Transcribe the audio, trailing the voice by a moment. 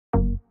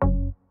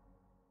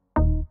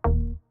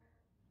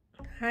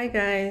Hi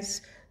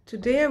guys,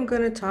 today I'm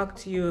going to talk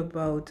to you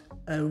about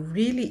a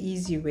really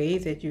easy way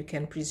that you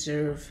can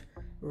preserve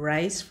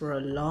rice for a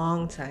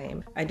long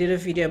time. I did a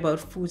video about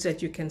foods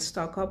that you can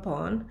stock up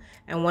on,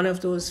 and one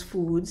of those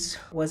foods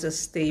was a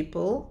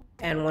staple,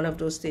 and one of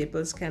those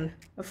staples can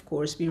of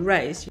course be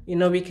rice. You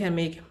know, we can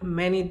make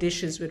many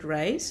dishes with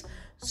rice.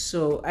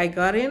 So I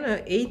got in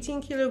an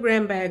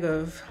 18-kilogram bag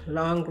of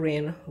long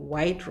grain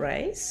white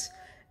rice,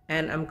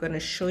 and I'm going to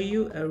show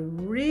you a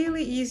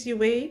really easy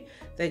way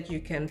that you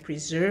can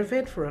preserve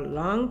it for a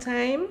long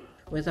time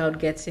without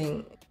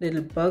getting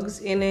little bugs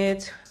in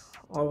it,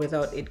 or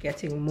without it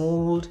getting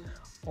mold,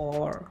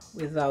 or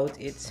without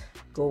it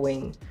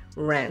going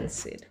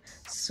rancid.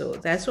 So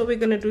that's what we're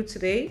going to do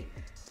today.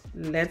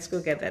 Let's go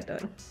get that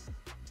done.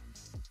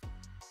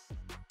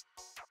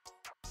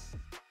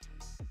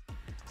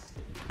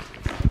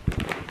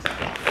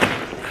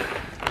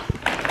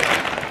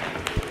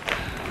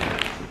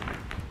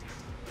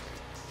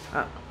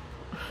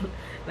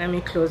 Let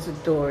me close the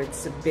door,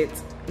 it's a bit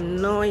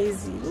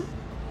noisy.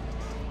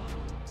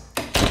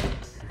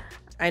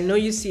 I know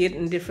you see it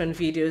in different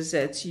videos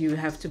that you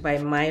have to buy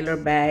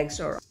Mylar bags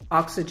or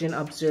oxygen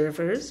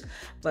observers,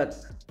 but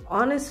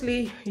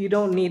honestly, you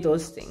don't need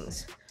those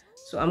things.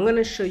 So I'm going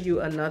to show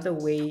you another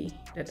way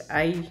that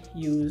I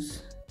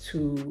use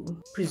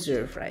to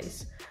preserve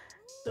rice.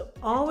 So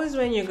always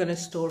when you're going to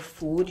store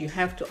food, you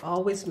have to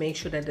always make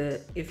sure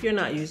that if you're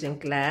not using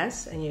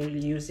glass and you're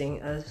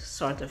using a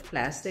sort of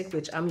plastic,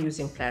 which I'm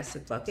using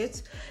plastic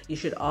buckets, you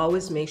should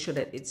always make sure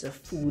that it's a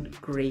food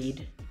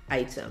grade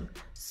item.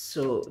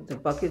 So the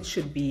bucket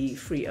should be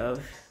free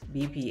of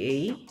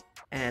BPA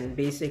and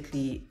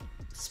basically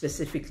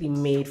specifically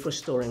made for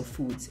storing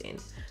foods in.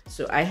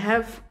 So I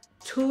have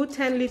two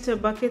 10-liter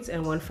buckets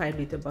and one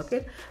 5-liter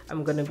bucket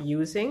I'm going to be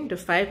using. The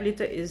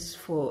 5-liter is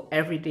for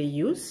everyday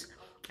use,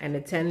 and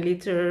the 10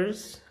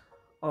 liters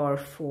are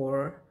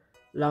for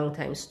long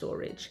time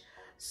storage.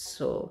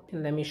 So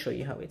let me show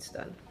you how it's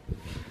done.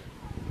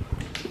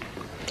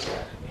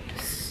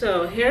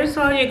 So here's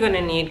all you're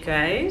gonna need,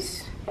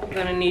 guys. You're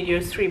gonna need your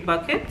 3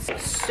 buckets,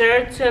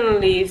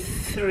 certainly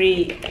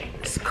 3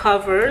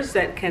 covers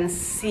that can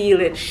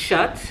seal it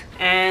shut,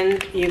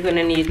 and you're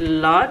gonna need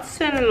lots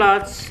and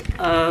lots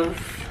of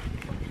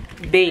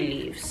bay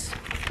leaves.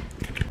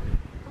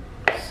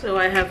 So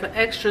I have an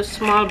extra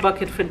small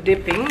bucket for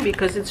dipping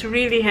because it's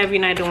really heavy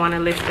and I don't want to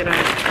lift it up.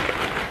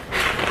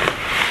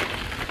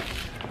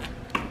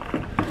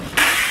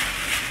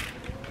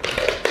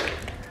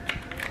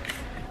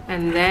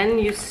 And then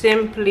you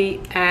simply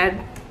add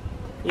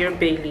your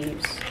bay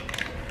leaves.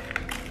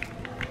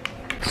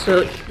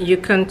 So you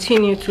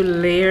continue to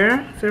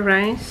layer the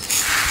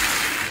rice.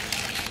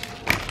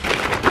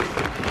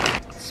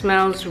 It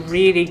smells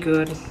really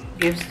good.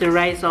 Gives the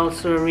rice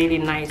also a really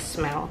nice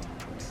smell.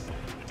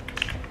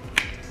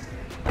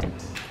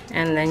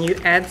 And then you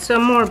add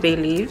some more bay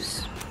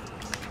leaves.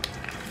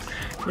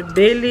 The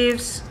bay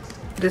leaves,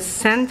 the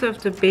scent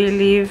of the bay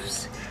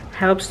leaves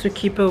helps to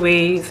keep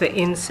away the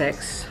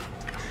insects.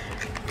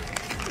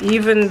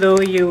 Even though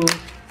you're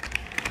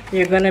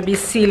gonna be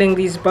sealing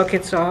these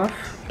buckets off,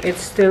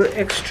 it's still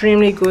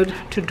extremely good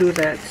to do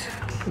that,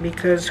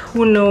 because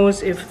who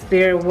knows if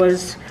there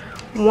was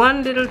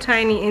one little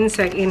tiny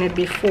insect in it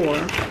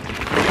before.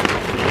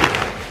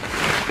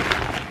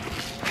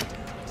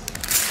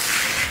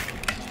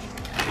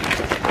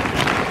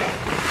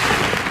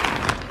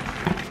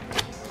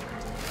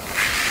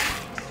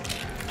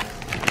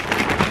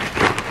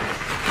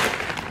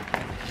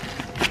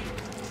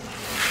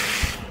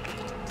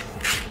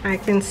 I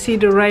can see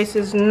the rice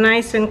is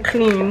nice and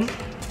clean.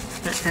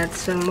 I add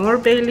some more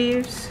bay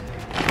leaves.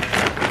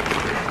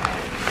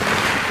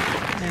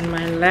 And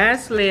my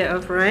last layer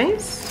of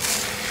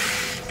rice.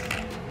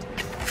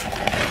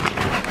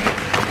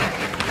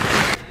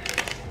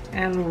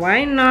 And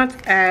why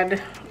not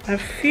add a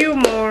few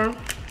more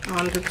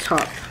on the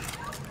top?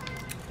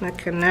 That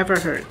can never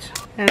hurt.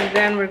 And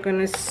then we're going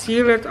to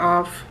seal it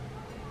off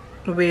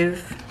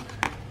with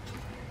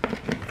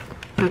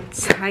a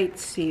tight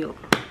seal.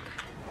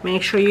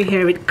 Make sure you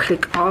hear it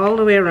click all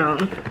the way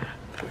around.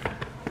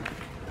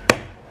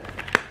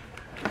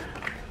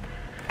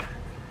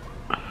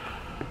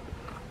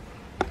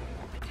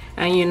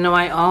 And you know,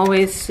 I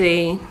always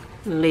say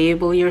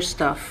label your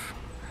stuff.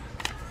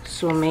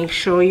 So make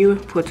sure you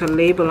put a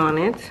label on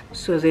it.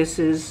 So this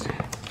is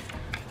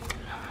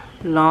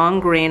long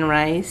grain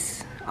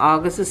rice,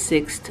 August the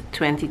 6th,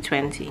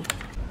 2020.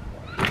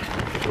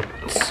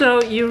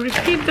 So you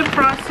repeat the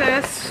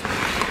process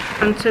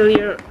until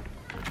your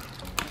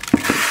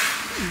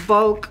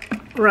bulk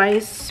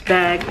rice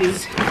bag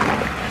is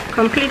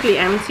completely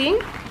empty,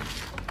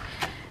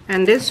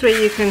 and this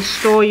way you can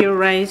store your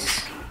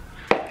rice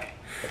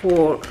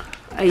for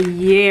a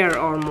year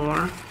or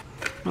more.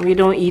 We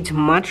don't eat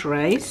much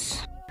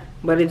rice,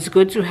 but it's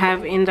good to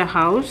have in the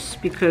house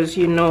because,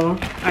 you know,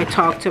 I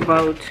talked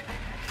about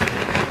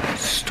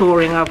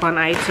storing up on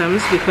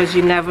items because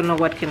you never know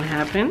what can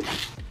happen.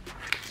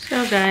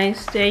 So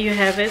guys, there you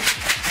have it.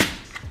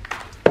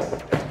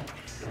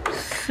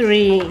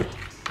 3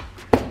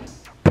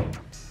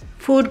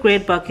 food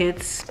grade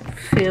buckets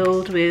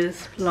filled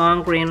with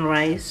long grain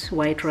rice,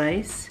 white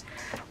rice.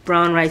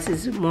 Brown rice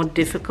is more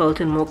difficult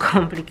and more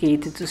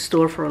complicated to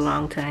store for a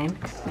long time.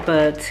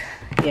 But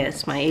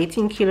yes, my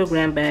 18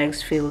 kilogram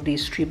bags fill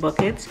these 3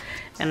 buckets,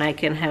 and I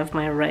can have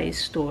my rice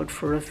stored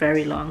for a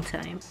very long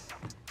time.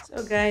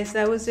 So guys,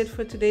 that was it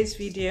for today's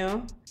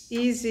video.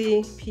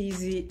 Easy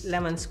peasy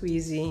lemon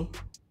squeezy.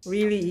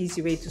 Really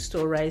easy way to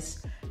store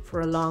rice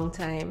for a long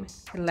time.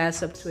 It can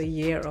last up to a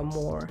year or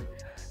more.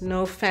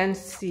 No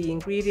fancy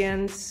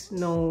ingredients,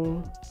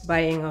 no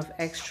buying of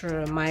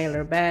extra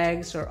mylar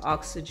bags or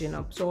oxygen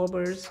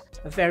absorbers.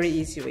 A very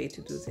easy way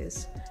to do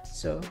this.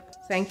 So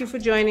thank you for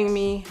joining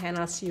me, and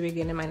I'll see you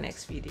again in my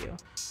next video.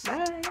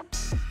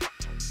 Bye.